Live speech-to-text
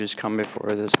Just come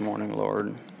before you this morning,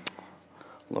 Lord.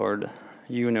 Lord,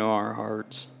 you know our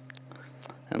hearts.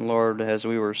 And Lord, as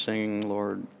we were singing,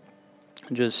 Lord,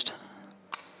 just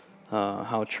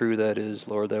how true that is,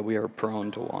 Lord, that we are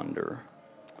prone to wander.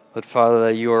 But Father,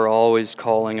 that you are always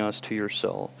calling us to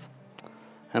yourself.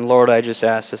 And Lord, I just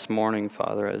ask this morning,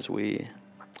 Father, as we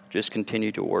just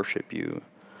continue to worship you.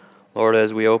 Lord,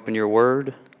 as we open your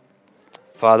word,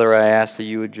 Father, I ask that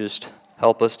you would just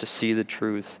help us to see the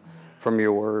truth from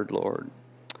your word, Lord.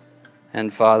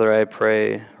 And Father, I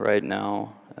pray right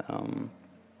now,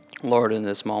 Lord, in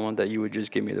this moment, that you would just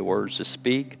give me the words to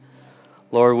speak.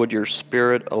 Lord, would your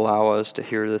Spirit allow us to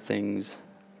hear the things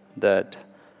that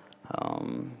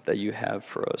you have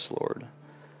for us, Lord.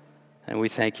 And we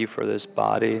thank you for this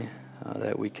body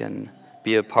that we can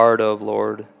be a part of,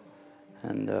 Lord.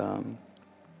 And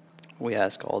we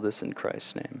ask all this in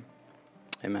Christ's name.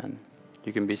 Amen.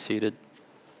 You can be seated.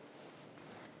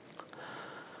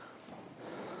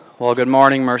 Well, good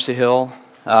morning, Mercy Hill.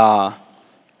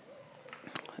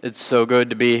 It's so good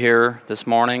to be here this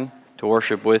morning to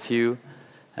worship with you.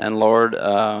 And Lord,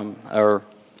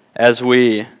 as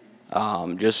we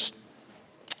just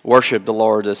worship the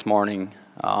Lord this morning,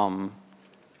 I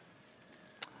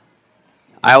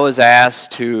was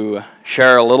asked to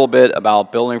share a little bit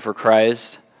about Building for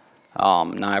Christ.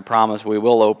 Now, I promise we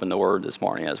will open the Word this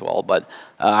morning as well, but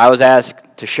I was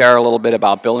asked to share a little bit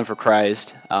about Building for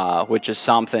Christ, which is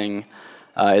something,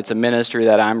 it's a ministry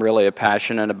that I'm really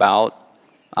passionate about.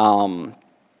 And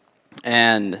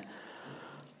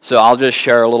so I'll just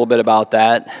share a little bit about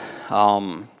that.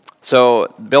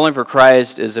 So Building for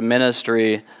Christ is a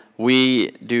ministry.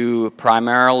 We do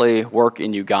primarily work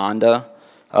in Uganda.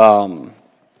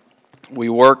 We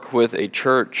work with a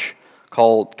church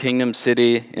called Kingdom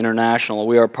City International.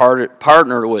 We are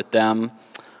partnered with them.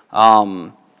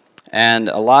 And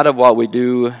a lot of what we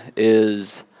do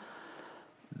is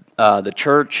the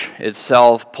church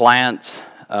itself plants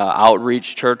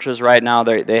outreach churches. Right now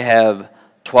they have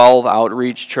 12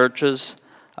 outreach churches.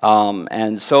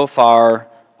 And so far,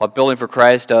 what Building for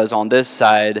Christ does on this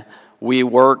side, we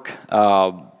work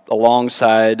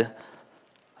alongside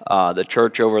the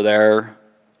church over there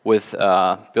with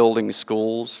building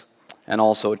schools and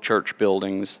also church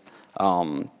buildings.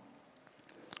 And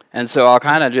so I'll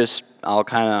kind of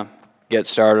get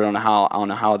started on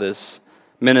how this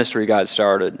ministry got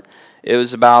started. It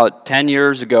was about 10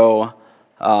 years ago.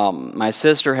 My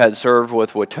sister had served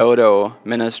with Watoto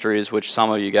Ministries, which some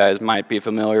of you guys might be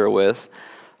familiar with.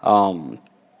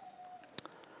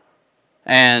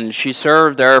 And she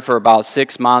served there for about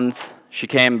 6 months. She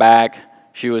came back.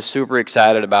 She was super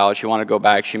excited about it. She wanted to go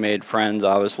back. She made friends,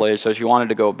 obviously, so she wanted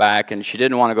to go back, and she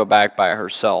didn't want to go back by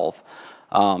herself.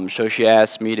 So she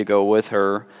asked me to go with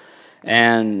her,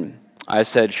 and I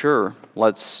said, sure,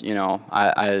 let's,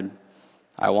 I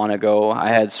want to go. I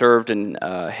had served in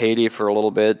Haiti for a little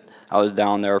bit. I was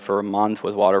down there for a month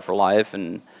with Water for Life,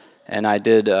 and I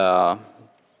did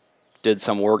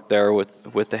some work there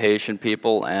with the Haitian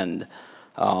people, and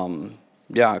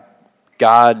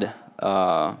God,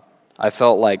 I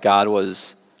felt like God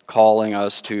was calling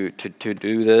us to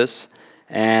do this,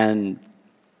 and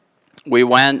we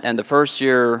went. And the first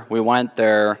year we went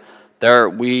there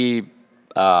we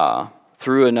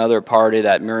through another party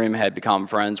that Miriam had become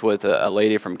friends with, a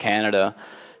lady from Canada,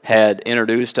 had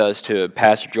introduced us to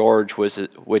Pastor George,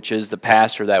 which is the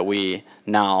pastor that we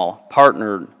now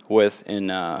partnered with in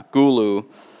Gulu.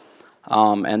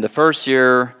 And the first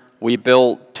year, we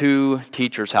built 2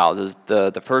 teachers' houses.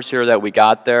 The first year that we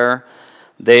got there,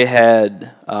 they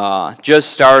had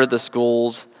just started the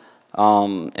schools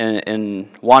in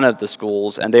one of the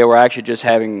schools, and they were actually just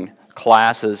having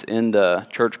classes in the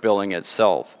church building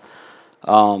itself.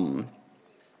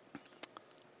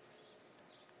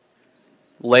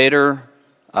 Later,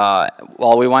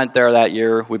 while we went there that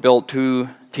year, we built 2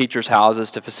 teachers' houses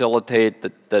to facilitate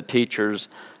the teachers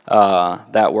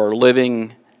that were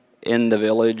living in the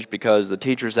village, because the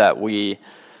teachers that we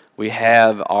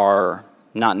have are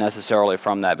not necessarily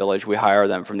from that village. We hire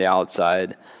them from the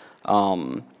outside.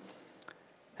 And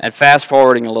fast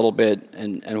forwarding a little bit,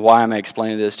 and why I'm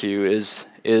explaining this to you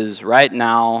is right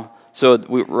now. So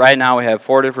right now we have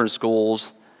 4 different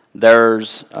schools.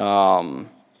 There's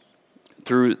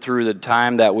through the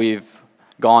time that we've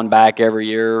gone back every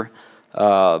year,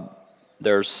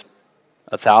 there's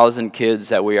 1,000 kids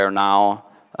that we are now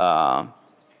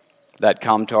that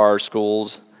come to our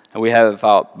schools, and we have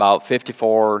about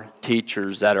 54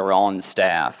 teachers that are on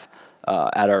staff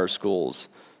at our schools.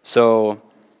 So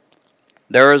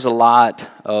there is a lot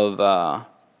of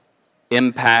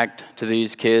impact to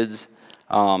these kids.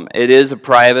 It is a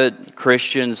private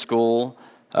Christian school,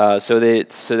 So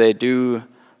they do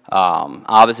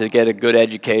obviously get a good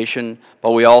education,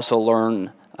 but we also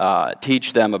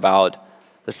teach them about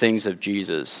the things of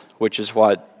Jesus, which is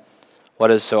what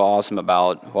is so awesome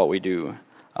about what we do.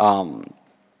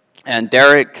 And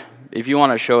Derek, if you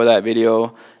want to show that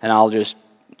video, and I'll just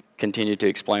continue to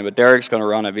explain, but Derek's going to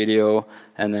run a video,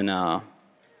 and then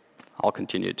I'll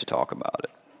continue to talk about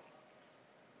it.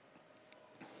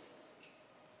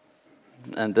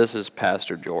 And this is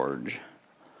Pastor George.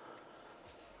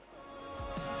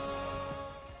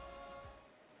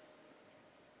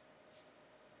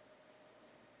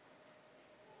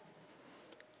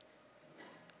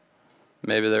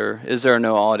 Maybe is there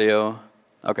no audio?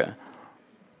 Okay.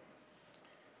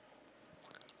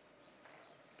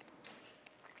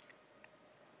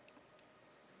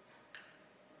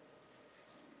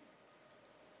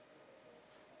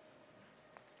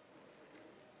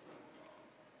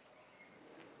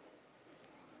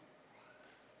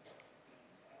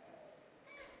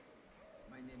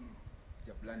 My name is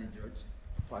Jabulani George,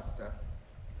 pastor,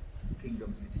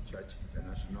 Kingdom City Church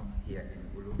International here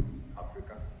in Gulu,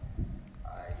 Africa.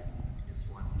 I just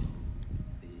want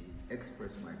to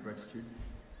express my gratitude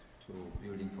to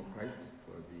Building for Christ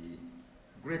for the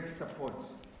great support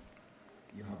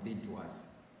you have been to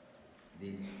us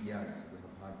these years we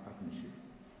have had partnership.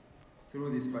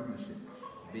 Through this partnership,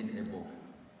 being able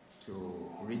to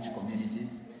reach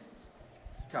communities,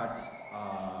 start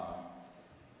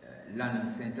learning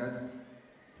centers,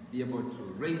 be able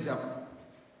to raise up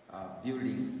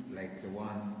buildings like the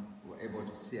one we're able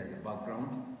to see at the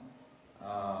background,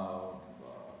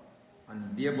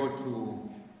 and be able to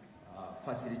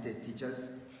facilitate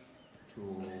teachers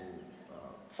to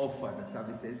offer the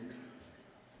services.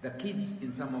 The kids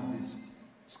in some of these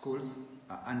schools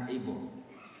are unable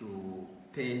to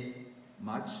pay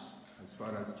much as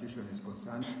far as tuition is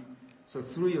concerned. So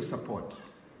through your support,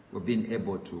 we've been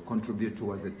able to contribute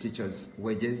towards the teachers'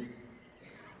 wages.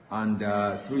 And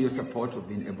through your support, we've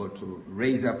been able to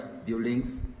raise up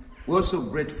buildings. We're also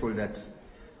grateful that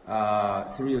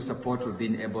through your support, we've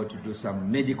been able to do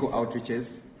some medical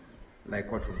outreaches,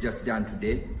 like what we've just done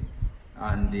today.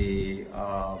 And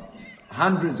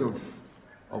hundreds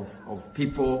of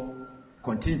people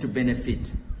continue to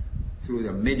benefit through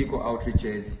the medical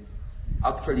outreaches.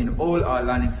 Actually, in all our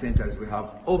learning centers, we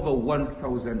have over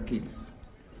 1,000 kids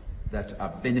that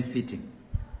are benefiting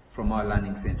from our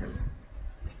learning centers.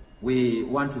 We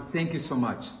want to thank you so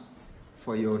much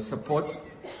for your support,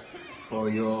 for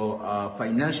your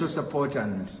financial support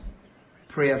and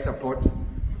prayer support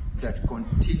that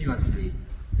continuously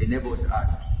enables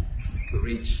us to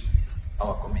reach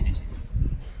our communities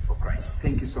for Christ.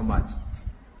 Thank you so much.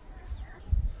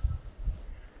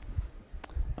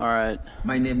 All right.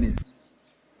 My name is...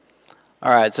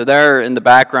 All right, so there in the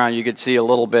background you could see a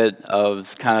little bit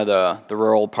of kind of the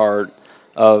rural part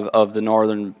of the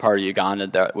northern part of Uganda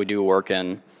that we do work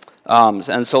in.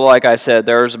 And so like I said,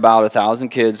 there's about 1,000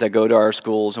 kids that go to our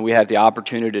schools, and we have the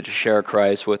opportunity to share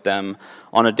Christ with them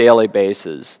on a daily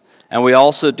basis. And we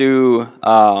also do,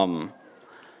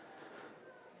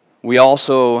 we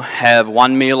also have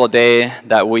one meal a day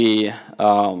that we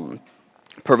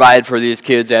provide for these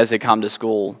kids as they come to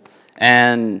school,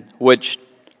 and which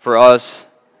for us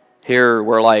here,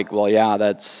 we're like, well, yeah,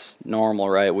 that's normal,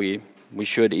 right? We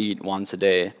should eat once a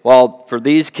day. Well, for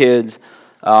these kids,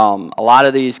 a lot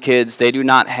of these kids, they do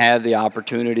not have the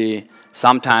opportunity.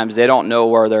 Sometimes they don't know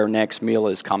where their next meal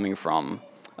is coming from,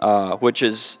 which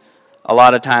is a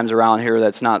lot of times around here,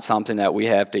 that's not something that we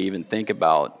have to even think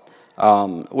about,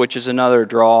 which is another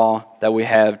draw that we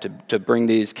have to bring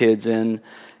these kids in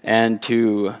and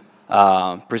to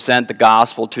present the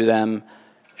gospel to them,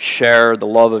 share the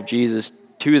love of Jesus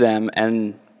to them,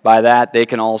 and by that they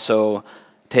can also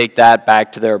take that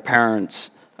back to their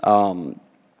parents and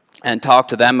talk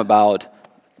to them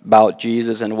about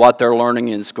Jesus and what they're learning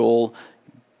in school,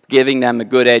 giving them a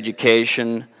good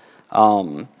education.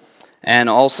 And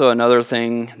also another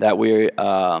thing that we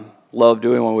love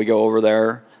doing when we go over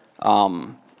there,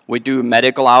 we do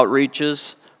medical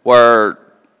outreaches where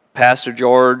Pastor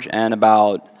George and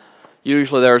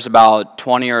usually there's about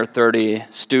 20 or 30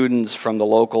 students from the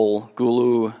local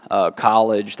Gulu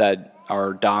college that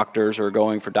are doctors or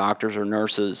going for doctors or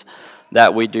nurses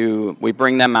that we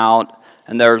bring them out,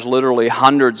 and there's literally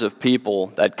hundreds of people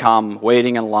that come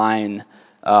waiting in line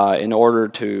in order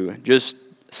to just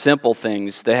simple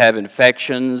things. They have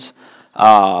infections,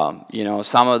 some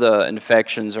of the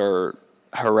infections are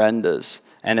horrendous,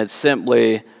 and it's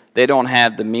simply they don't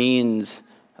have the means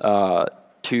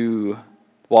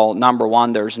well, number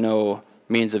one, there's no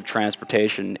means of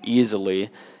transportation easily.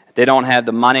 They don't have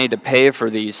the money to pay for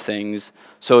these things.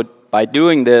 So by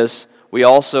doing this, we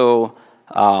also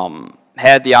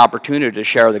had the opportunity to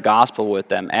share the gospel with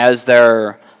them. As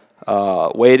they're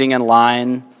waiting in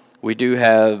line, we do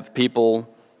have people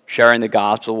sharing the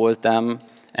gospel with them.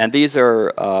 And these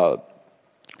are,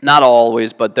 not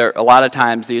always, but a lot of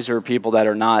times these are people that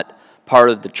are not part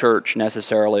of the church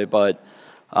necessarily. But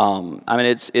I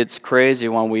mean, it's crazy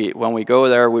when we go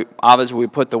there. Obviously we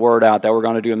put the word out that we're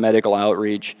going to do a medical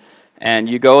outreach, and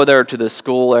you go there to the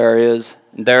school areas.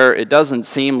 There, it doesn't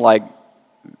seem like,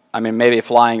 I mean, maybe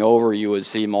flying over you would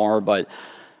see more, but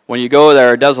when you go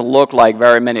there, it doesn't look like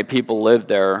very many people live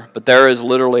there. But there is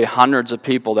literally hundreds of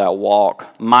people that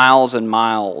walk miles and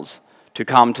miles to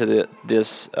come to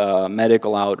this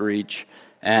medical outreach,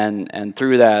 and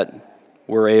through that,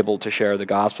 we're able to share the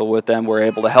gospel with them. We're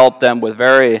able to help them with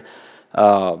various,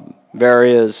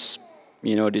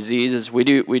 diseases. We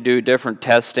do different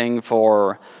testing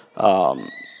for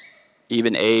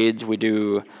even AIDS. We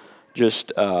do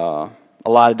just a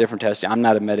lot of different testing. I'm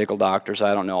not a medical doctor, so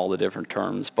I don't know all the different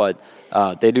terms, but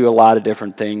they do a lot of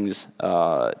different things,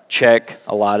 check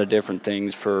a lot of different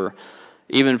things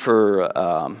even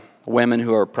for women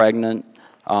who are pregnant,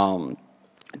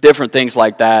 different things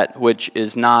like that, which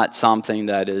is not something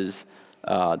that is,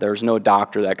 there's no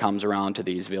doctor that comes around to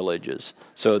these villages.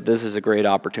 So this is a great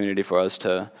opportunity for us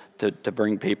to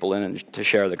bring people in and to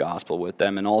share the gospel with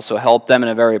them, and also help them in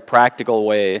a very practical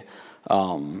way.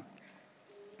 And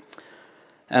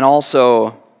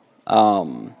also,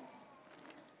 I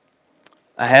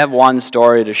have one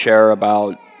story to share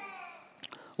about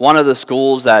one of the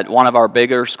schools one of our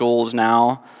bigger schools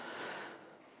now.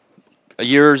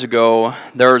 Years ago,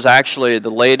 there was actually the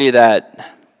lady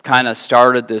that kind of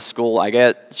started this school. I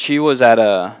guess she was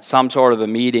at some sort of a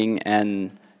meeting,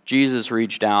 and Jesus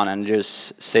reached down and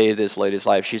just saved this lady's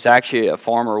life. She's actually a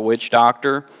former witch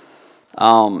doctor,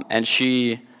 and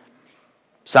she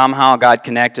somehow got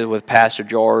connected with Pastor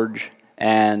George,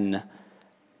 and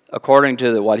according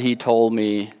to what he told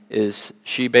me, is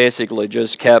she basically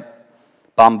just kept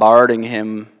bombarding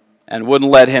him and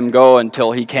wouldn't let him go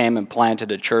until he came and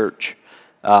planted a church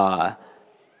at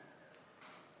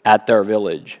their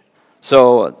village.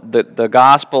 So the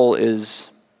gospel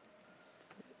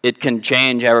it can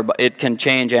change everybody. It can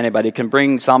change anybody. It can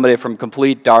bring somebody from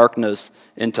complete darkness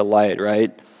into light,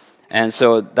 right? And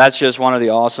so that's just one of the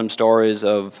awesome stories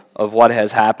of what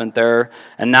has happened there.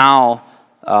 And now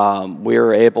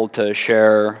we're able to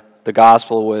share the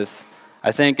gospel with,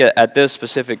 I think at this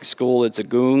specific school, it's a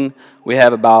Goong. We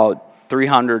have about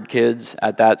 300 kids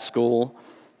at that school.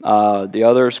 The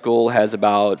other school has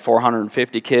about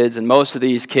 450 kids, and most of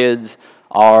these kids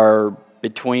are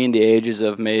between the ages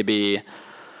of maybe,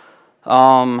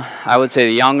 I would say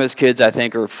the youngest kids I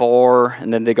think are 4,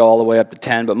 and then they go all the way up to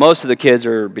 10. But most of the kids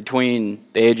are between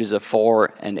the ages of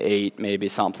 4 and 8, maybe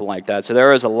something like that. So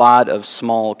there is a lot of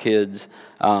small kids,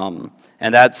 and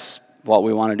that's what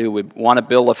we want to do. We want to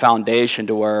build a foundation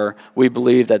to where we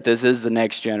believe that this is the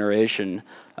next generation.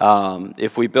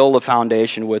 If we build a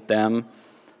foundation with them,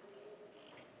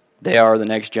 they are the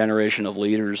next generation of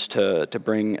leaders to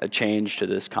bring a change to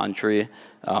this country,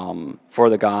 for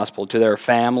the gospel, to their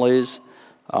families.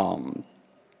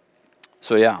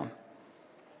 So yeah.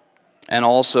 And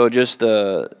also just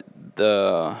the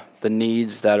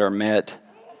needs that are met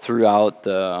throughout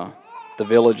the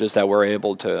villages that we're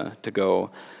able to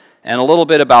go. And a little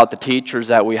bit about the teachers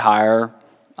that we hire.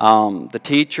 The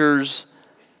teachers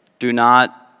do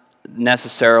not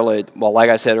necessarily, well,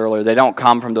 like I said earlier, they don't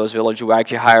come from those villages. We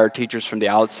actually hire teachers from the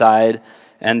outside,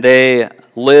 and they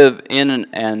live in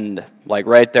and like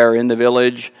right there in the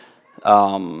village.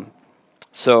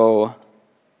 So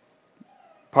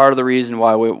part of the reason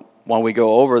why when we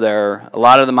go over there, a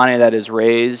lot of the money that is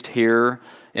raised here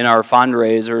in our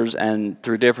fundraisers and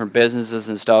through different businesses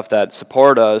and stuff that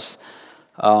support us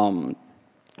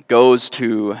goes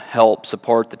to help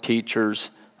support the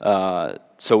teachers,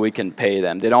 so we can pay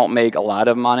them. They don't make a lot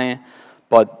of money,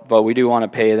 but we do want to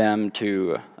pay them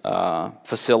to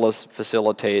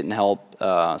facilitate and help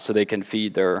so they can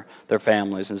feed their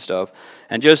families and stuff.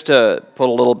 And just to put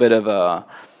a little bit of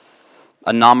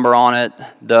a number on it,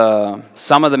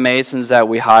 some of the masons that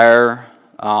we hire,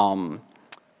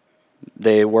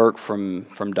 they work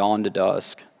from dawn to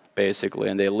dusk, basically,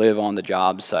 and they live on the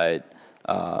job site,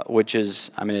 which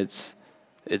is, I mean,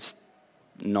 it's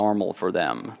normal for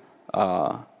them.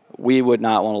 We would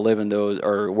not want to live in those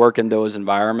or work in those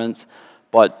environments,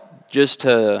 but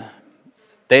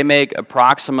they make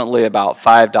approximately about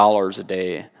 $5 a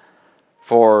day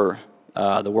for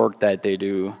the work that they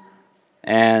do.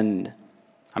 And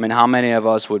I mean, how many of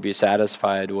us would be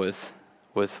satisfied with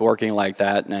with working like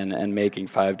that and making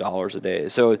 $5 a day.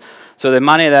 So the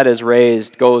money that is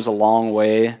raised goes a long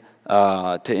way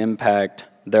to impact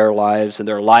their lives and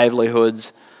their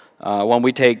livelihoods. When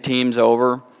we take teams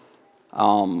over,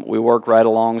 we work right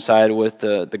alongside with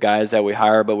the guys that we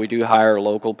hire, but we do hire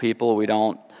local people. We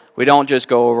don't just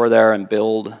go over there and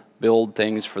build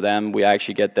things for them. We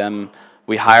actually get them.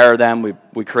 We hire them.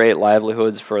 We create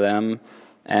livelihoods for them,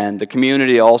 and the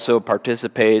community also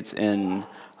participates in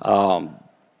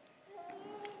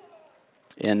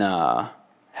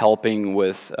helping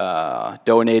with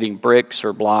donating bricks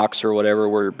or blocks or whatever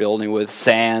we're building with,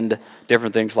 sand,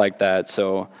 different things like that.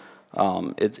 So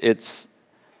it's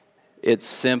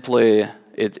simply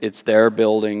it's their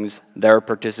buildings, they're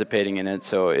participating in it,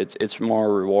 so it's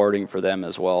more rewarding for them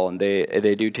as well, and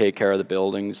they do take care of the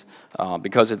buildings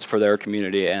because it's for their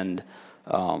community, and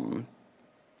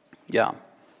yeah.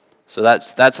 So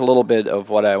that's a little bit of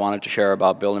what I wanted to share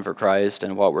about Building for Christ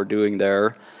and what we're doing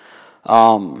there.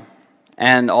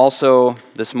 And also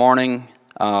this morning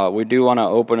we do want to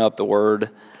open up the Word,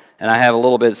 and I have a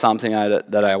little bit something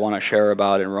that I want to share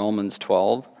about in Romans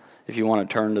 12. If you want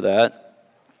to turn to that.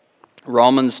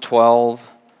 Romans 12,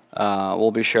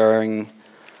 we'll be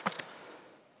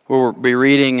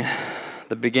reading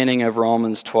the beginning of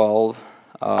Romans 12.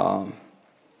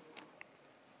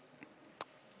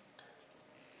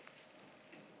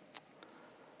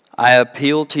 I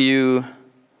appeal to you,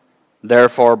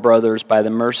 therefore, brothers, by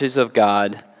the mercies of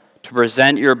God, to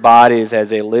present your bodies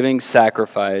as a living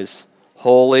sacrifice,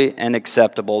 holy and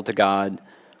acceptable to God,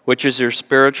 which is your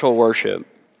spiritual worship.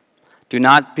 Do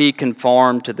not be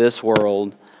conformed to this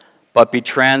world, but be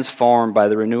transformed by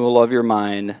the renewal of your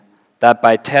mind, that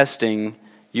by testing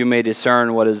you may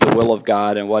discern what is the will of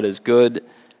God and what is good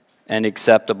and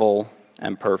acceptable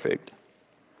and perfect.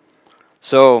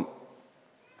 So,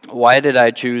 why did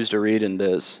I choose to read in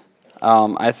this?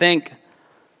 I think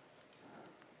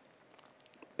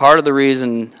part of the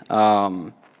reason,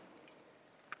 how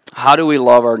do we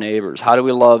love our neighbors? How do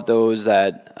we love those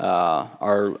that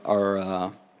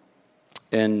are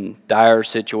in dire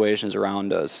situations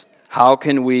around us? How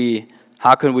can we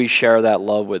share that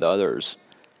love with others?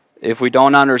 If we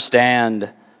don't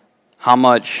understand how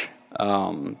much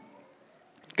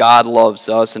God loves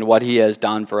us and what He has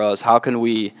done for us, how can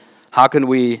we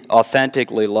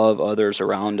authentically love others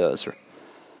around us?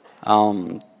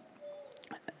 And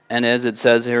as it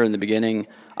says here in the beginning,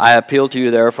 I appeal to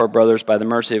you, therefore, brothers, by the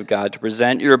mercy of God, to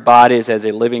present your bodies as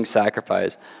a living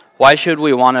sacrifice. Why should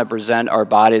we want to present our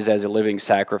bodies as a living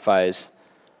sacrifice?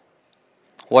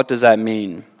 What does that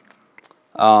mean?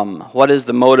 What is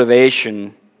the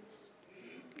motivation?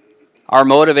 Our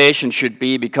motivation should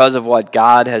be because of what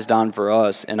God has done for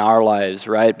us in our lives,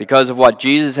 right? Because of what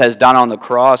Jesus has done on the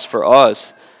cross for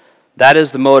us. That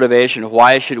is the motivation.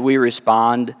 Why should we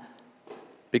respond?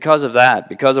 Because of that.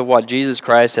 Because of what Jesus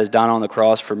Christ has done on the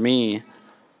cross for me,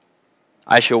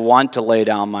 I should want to lay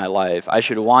down my life. I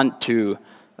should want to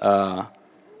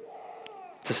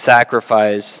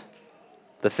sacrifice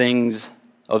the things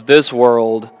of this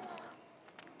world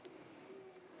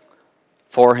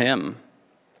for Him.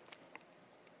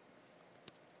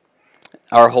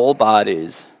 Our whole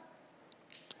bodies.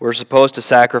 We're supposed to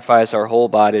sacrifice our whole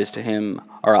bodies to Him.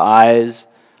 Our eyes,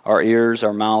 our ears,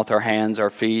 our mouth, our hands, our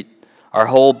feet, our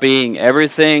whole being,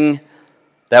 everything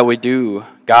that we do.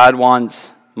 God wants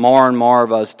more and more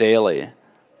of us daily.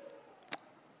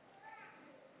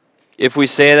 If we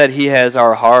say that He has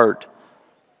our heart,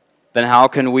 then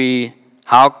if we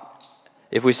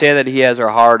say that He has our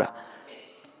heart,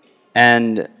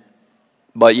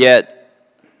 but yet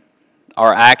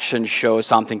our actions show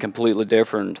something completely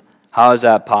different, how is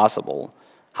that possible?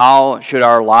 How should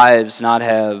our lives not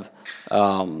have,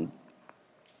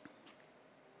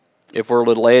 if we're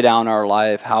to lay down our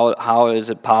life, how is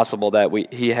it possible that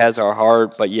He has our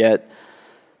heart, but yet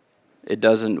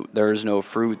there is no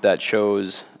fruit that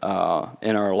shows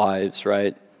in our lives,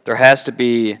 right? There has to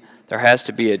be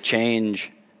a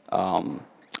change,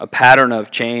 a pattern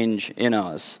of change in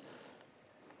us.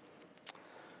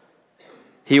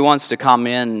 He wants to come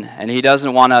in, and He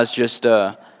doesn't want us just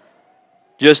to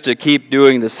keep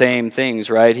doing the same things,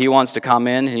 right? He wants to come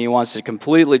in, and He wants to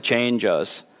completely change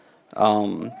us.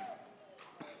 Part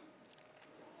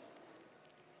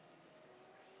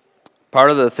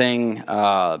of the thing,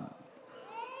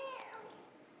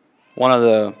 one of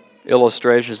the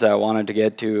illustrations that I wanted to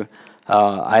get to,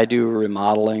 I do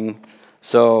remodeling.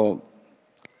 So,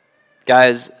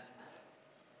 guys,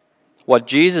 what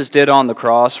Jesus did on the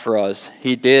cross for us,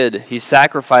 He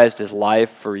sacrificed His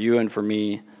life for you and for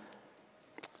me.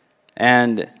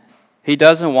 And He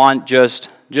doesn't want just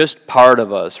part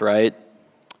of us, right?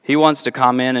 He wants to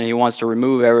come in and he wants to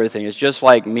remove everything. It's just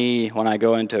like me when I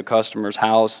go into a customer's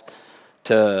house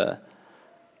to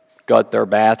gut their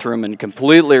bathroom and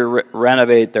completely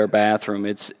renovate their bathroom.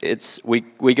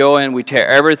 We go in, we tear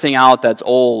everything out that's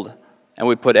old, and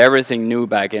we put everything new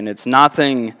back in. It's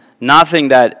nothing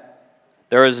that,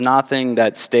 there is nothing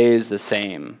that stays the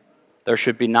same. There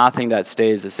should be nothing that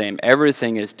stays the same.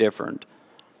 Everything is different.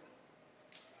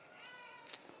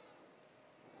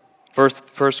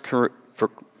 First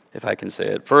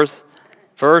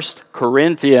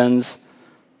Corinthians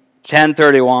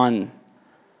 10:31.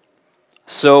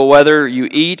 So whether you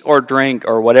eat or drink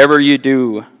or whatever you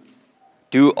do,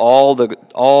 do all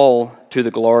to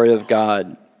the glory of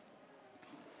God.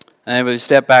 And if we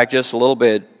step back just a little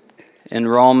bit, in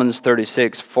Romans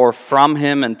 36, for from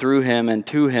him and through him and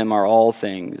to him are all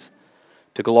things.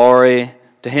 To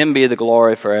him be the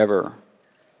glory forever.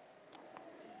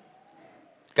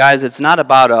 Guys, it's not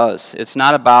about us. It's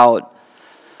not about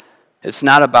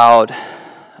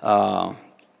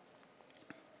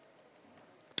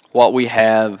what we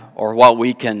have or what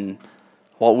we can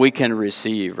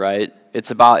receive, right?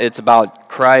 It's about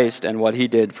Christ and what he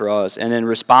did for us. And in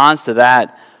response to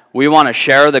that, we want to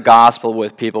share the gospel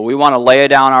with people. We want to lay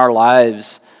down our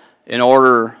lives in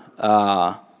order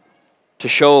to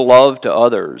show love to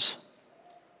others.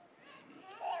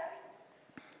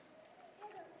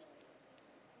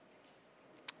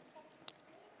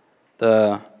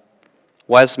 The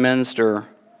Westminster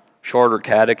Shorter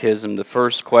Catechism, the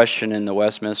first question in the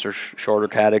Westminster Shorter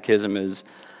Catechism is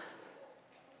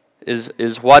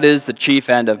what is the chief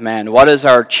end of man? What is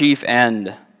our chief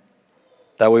end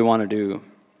that we want to do?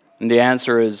 And the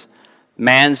answer is,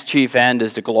 man's chief end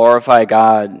is to glorify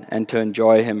God and to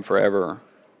enjoy him forever.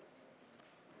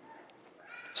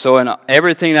 So in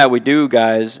everything that we do,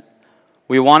 guys,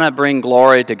 we want to bring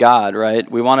glory to God, right?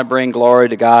 We want to bring glory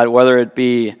to God, whether it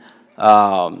be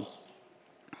going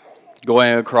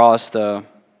across the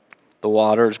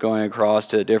waters, going across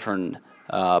to a different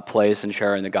place and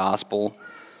sharing the gospel,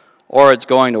 or it's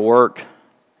going to work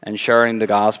and sharing the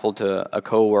gospel to a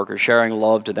coworker, sharing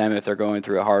love to them if they're going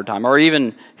through a hard time, or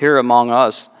even here among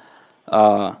us,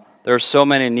 there's so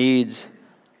many needs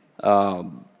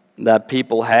that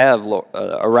people have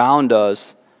around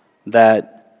us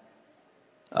that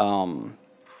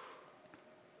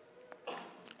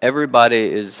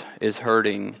everybody is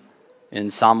hurting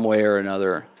in some way or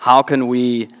another. How can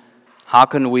we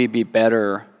be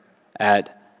better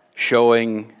at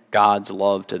showing God's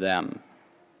love to them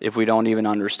if we don't even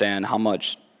understand how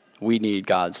much we need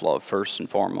God's love first and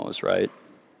foremost, right?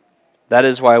 That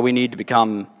is why we need to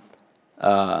become,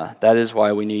 that is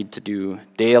why we need to do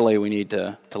daily, we need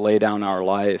to lay down our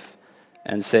life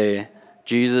and say,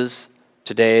 Jesus,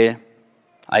 today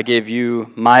I give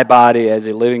you my body as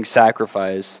a living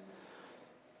sacrifice,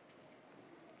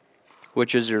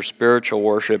 which is your spiritual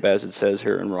worship, as it says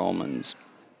here in Romans.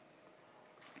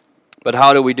 But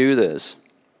how do we do this?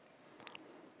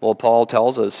 Well, Paul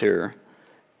tells us here,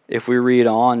 if we read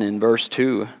on in verse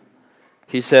 2,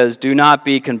 he says, do not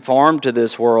be conformed to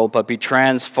this world, but be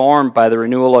transformed by the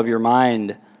renewal of your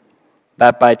mind,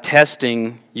 that by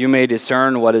testing you may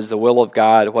discern what is the will of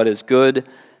God, what is good,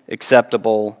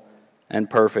 acceptable, and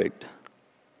perfect.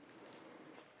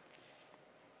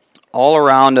 All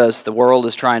around us, the world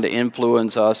is trying to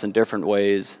influence us in different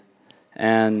ways.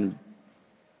 And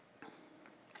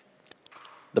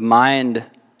the mind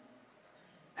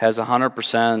has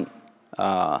 100%,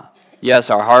 yes,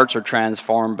 our hearts are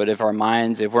transformed, but if we're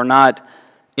not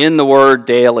in the Word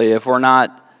daily, if we're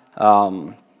not,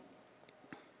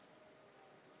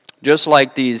 just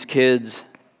like these kids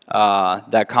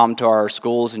that come to our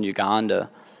schools in Uganda,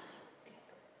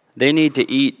 they need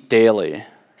to eat daily.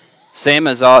 Same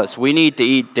as us, we need to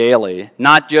eat daily.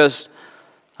 Not just,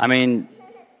 we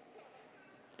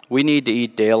need to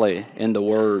eat daily in the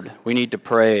Word. We need to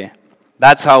pray.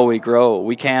 That's how we grow.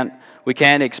 We can't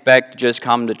expect to just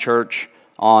come to church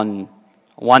on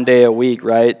one day a week,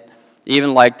 right?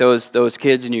 Even like those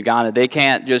kids in Uganda,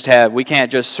 we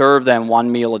can't just serve them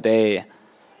one meal a day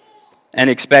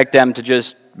and expect them to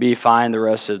just be fine the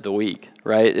rest of the week,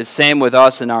 right? It's the same with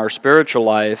us in our spiritual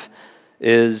life,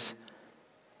 is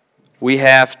we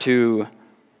have to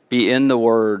be in the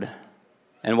Word.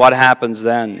 And what happens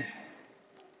then?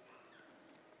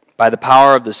 By the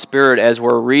power of the Spirit, as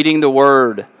we're reading the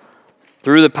Word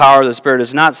through the power of the Spirit,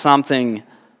 it's not something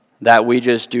that we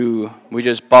just do, we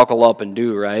just buckle up and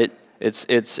do, right? It's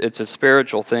a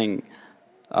spiritual thing.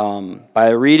 By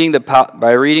reading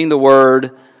the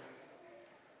Word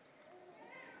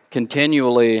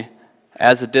continually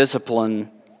as a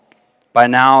discipline, by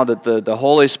now that the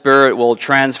Holy Spirit will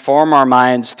transform our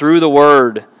minds through the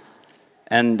Word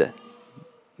And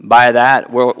by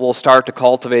that, we'll start to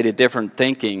cultivate a different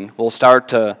thinking. We'll start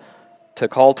to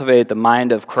cultivate the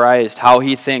mind of Christ, how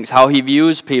he thinks, how he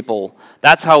views people.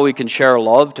 That's how we can share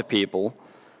love to people.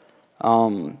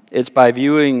 It's by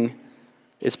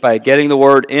getting the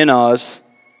word in us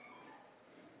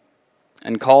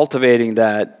and cultivating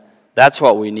that. That's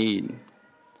what we need.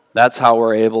 That's how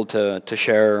we're able to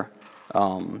share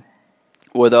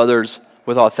with others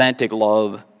with authentic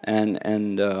love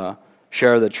and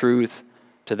share the truth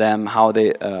to them,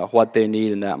 what they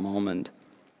need in that moment.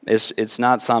 It's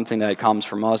not something that comes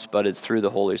from us, but it's through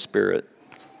the Holy Spirit.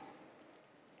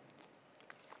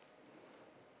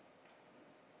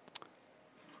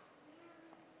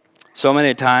 So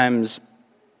many times,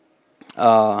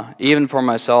 even for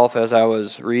myself, as I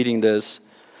was reading this,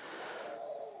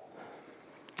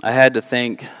 I had to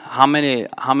think, how many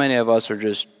of us are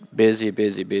just busy,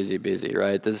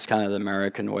 right? This is kind of the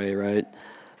American way, right?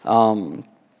 And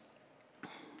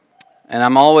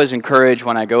I'm always encouraged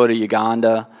when I go to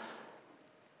Uganda.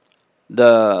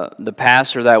 The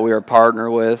pastor that we are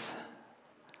partnered with,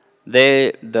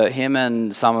 him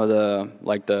and some of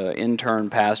the intern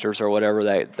pastors or whatever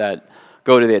that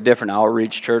go to the different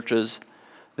outreach churches,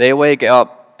 they wake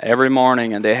up every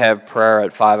morning and they have prayer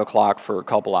at 5 o'clock for a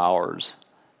couple hours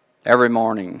every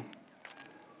morning.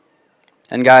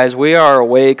 And guys, we are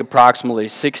awake approximately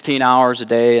 16 hours a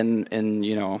day, and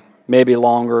maybe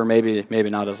longer, maybe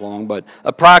not as long, but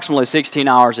approximately 16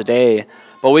 hours a day.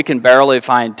 But we can barely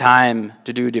find time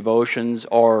to do devotions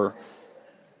or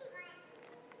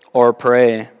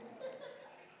pray.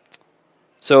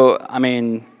 So, I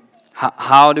mean,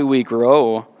 how do we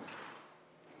grow?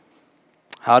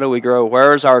 How do we grow?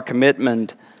 Where is our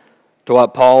commitment to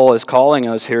what Paul is calling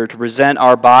us here, to present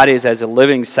our bodies as a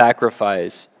living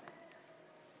sacrifice?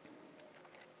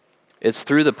 It's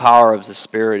through the power of the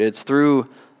Spirit. It's through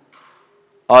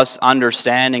us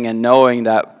understanding and knowing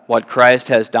that what Christ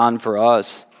has done for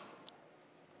us.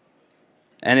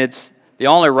 And it's the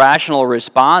only rational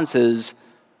response is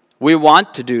we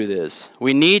want to do this.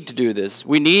 We need to do this.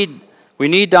 We need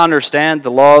to understand the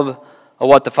love of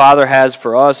what the Father has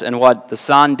for us and what the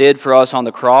Son did for us on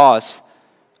the cross,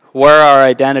 where our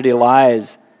identity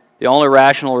lies. The only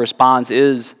rational response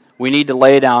is we need to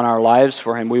lay down our lives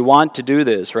for Him. We want to do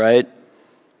this, right?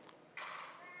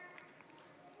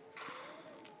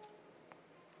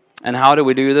 And how do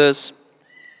we do this?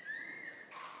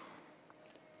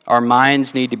 Our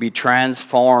minds need to be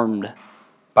transformed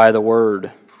by the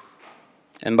Word.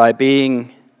 And by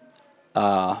being,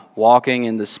 walking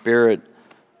in the Spirit,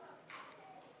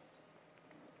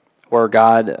 where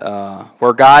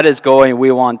God is going,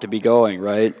 we want to be going,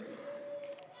 right?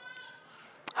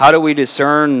 How do we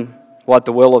discern what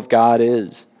the will of God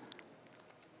is?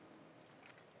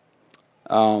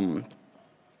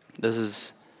 This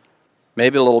is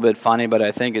maybe a little bit funny, but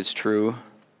I think it's true.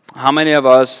 How many of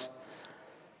us,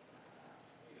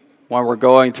 when we're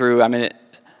going through,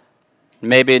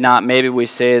 maybe we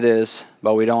say this,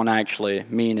 but we don't actually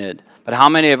mean it. But how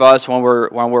many of us, when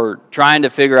we're trying to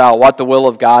figure out what the will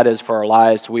of God is for our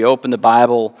lives, we open the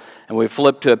Bible and we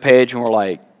flip to a page and we're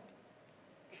like,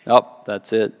 "Oh,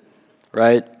 that's it,"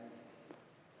 right?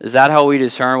 Is that how we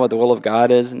discern what the will of God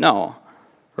is? No,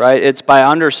 right? It's by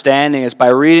understanding. It's by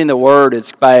reading the Word.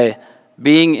 It's by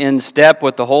being in step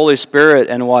with the Holy Spirit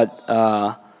and what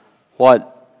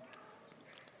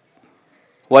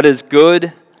is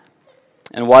good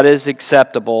and what is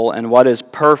acceptable and what is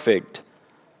perfect.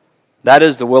 That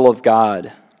is the will of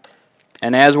God.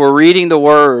 And as we're reading the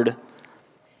Word,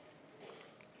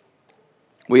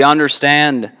 we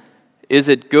understand, is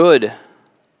it good?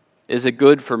 Is it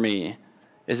good for me?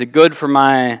 Is it good for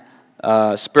my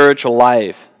spiritual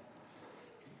life?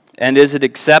 And is it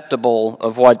acceptable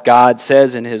of what God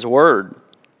says in His Word?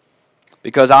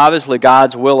 Because obviously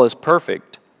God's will is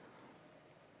perfect.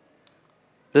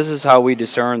 This is how we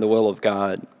discern the will of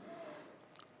God.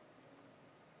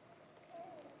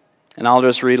 And I'll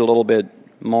just read a little bit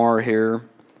more here.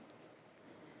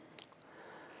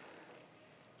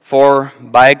 For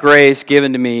by grace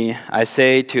given to me, I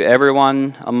say to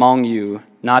everyone among you,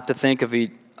 not to think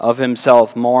of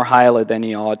himself more highly than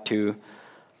he ought to,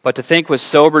 but to think with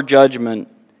sober judgment,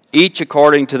 each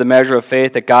according to the measure of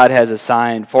faith that God has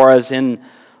assigned. For as in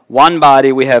one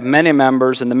body we have many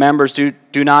members, and the members do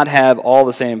not have all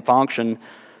the same function,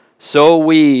 so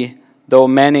we, though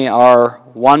many, are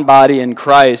one body in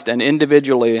Christ, and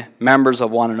individually members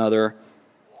of one another,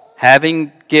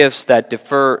 having gifts that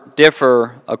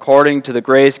differ according to the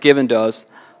grace given to us,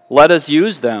 let us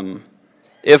use them.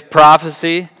 If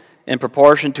prophecy, in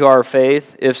proportion to our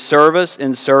faith; if service,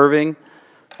 in serving;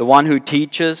 the one who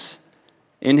teaches,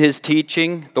 in his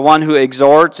teaching, the one who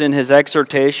exhorts in his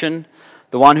exhortation,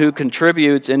 the one who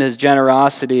contributes in his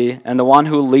generosity, and the one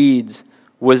who leads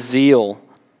with zeal,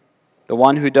 the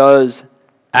one who does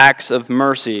acts of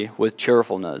mercy with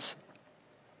cheerfulness.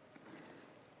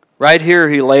 Right here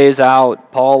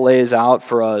Paul lays out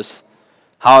for us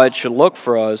how it should look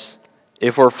for us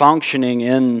if we're functioning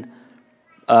in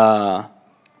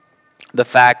the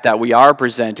fact that we are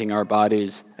presenting our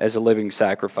bodies as a living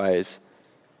sacrifice.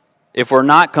 If we're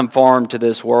not conformed to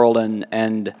this world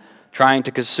and trying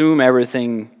to consume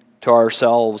everything to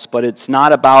ourselves, but it's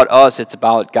not about us, it's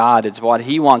about God. It's what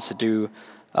he wants to do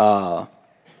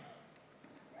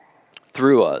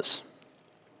through us.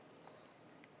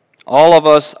 All of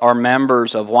us are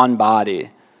members of one body,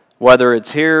 whether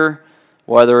it's here,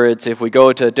 whether it's if we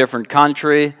go to a different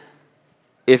country.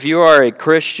 If you are a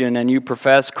Christian and you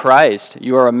profess Christ,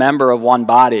 you are a member of one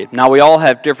body. Now, we all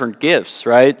have different gifts,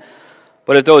 right?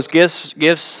 But if those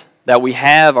gifts that we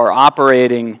have are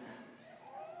operating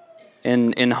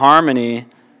in harmony,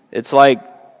 it's like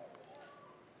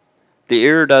the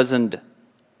ear doesn't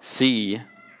see,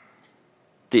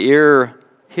 the ear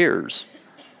hears.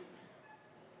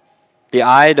 The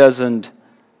eye doesn't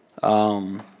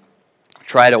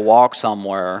try to walk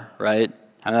somewhere, right?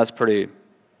 And that's pretty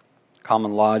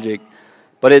common logic.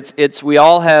 But it's we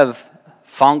all have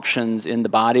functions in the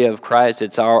body of Christ.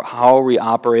 It's how are we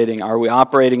operating? Are we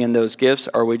operating in those gifts?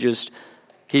 Or are we just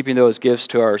keeping those gifts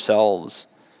to ourselves?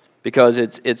 Because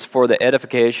it's for the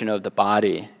edification of the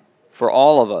body, for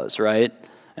all of us, right?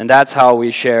 And that's how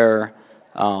we share.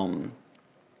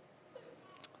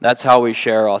 That's how we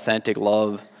share authentic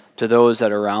love to those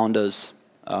that are around us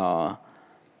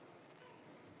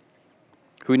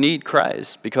who need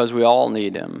Christ, because we all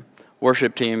need him.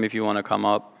 Worship team, if you want to come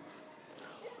up.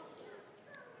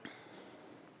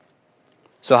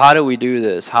 So how do we do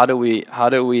this? How do we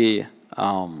do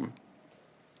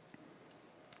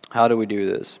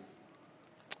this?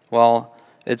 Well,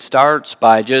 it starts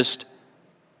by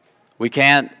we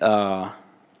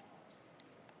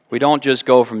don't just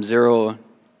go from 0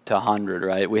 to 100,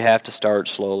 right? We have to start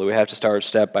slowly. We have to start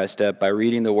step by step by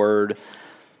reading the Word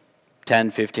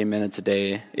 10, 15 minutes a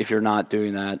day. If you're not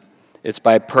doing that, it's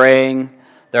by praying.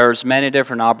 There's many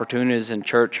different opportunities in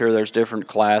church here. There's different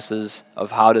classes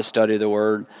of how to study the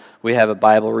Word. We have a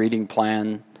Bible reading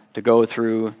plan to go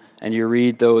through, and you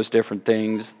read those different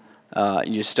things.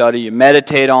 You study, you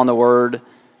meditate on the Word.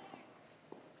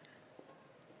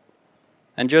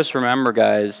 And just remember,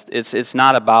 guys, it's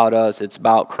not about us. It's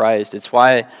about Christ. It's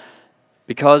why,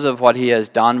 because of what he has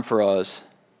done for us,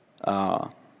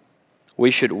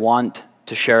 we should want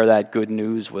to share that good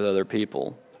news with other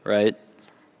people, right?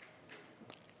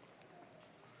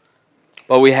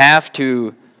 But we have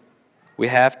to,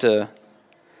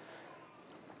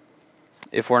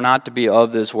 if we're not to be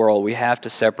of this world, we have to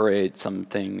separate some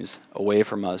things away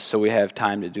from us so we have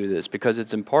time to do this, because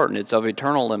it's important. It's of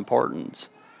eternal importance.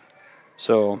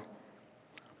 So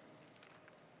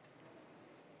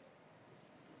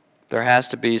there has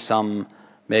to be some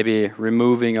maybe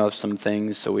removing of some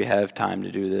things so we have time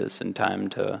to do this and time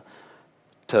to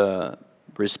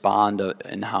respond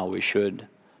in how we should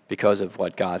because of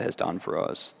what God has done for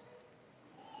us.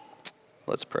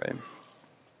 Let's pray.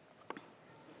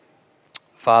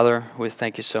 Father, we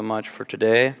thank you so much for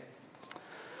today.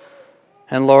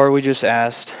 And Lord, we just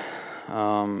asked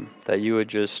that you would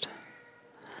just,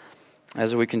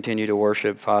 as we continue to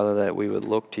worship, Father, that we would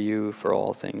look to you for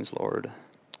all things, Lord.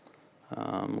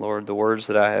 Lord, the words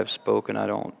that I have spoken, I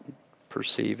don't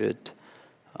perceive it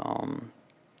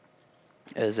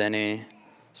as any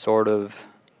sort of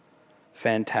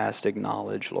fantastic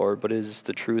knowledge, Lord, but it is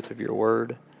the truth of your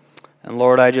word. And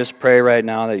Lord, I just pray right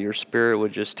now that your Spirit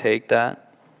would just take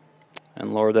that,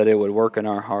 and Lord, that it would work in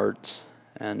our hearts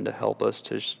and help us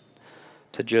to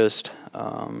just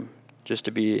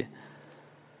to be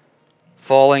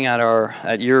falling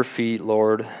at your feet,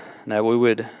 Lord, and that we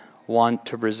would want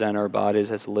to present our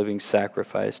bodies as a living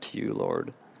sacrifice to you,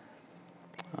 Lord.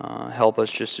 Help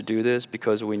us just to do this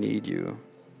because we need you,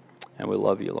 and we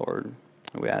love you, Lord.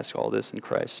 And we ask all this in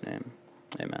Christ's name.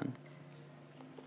 Amen.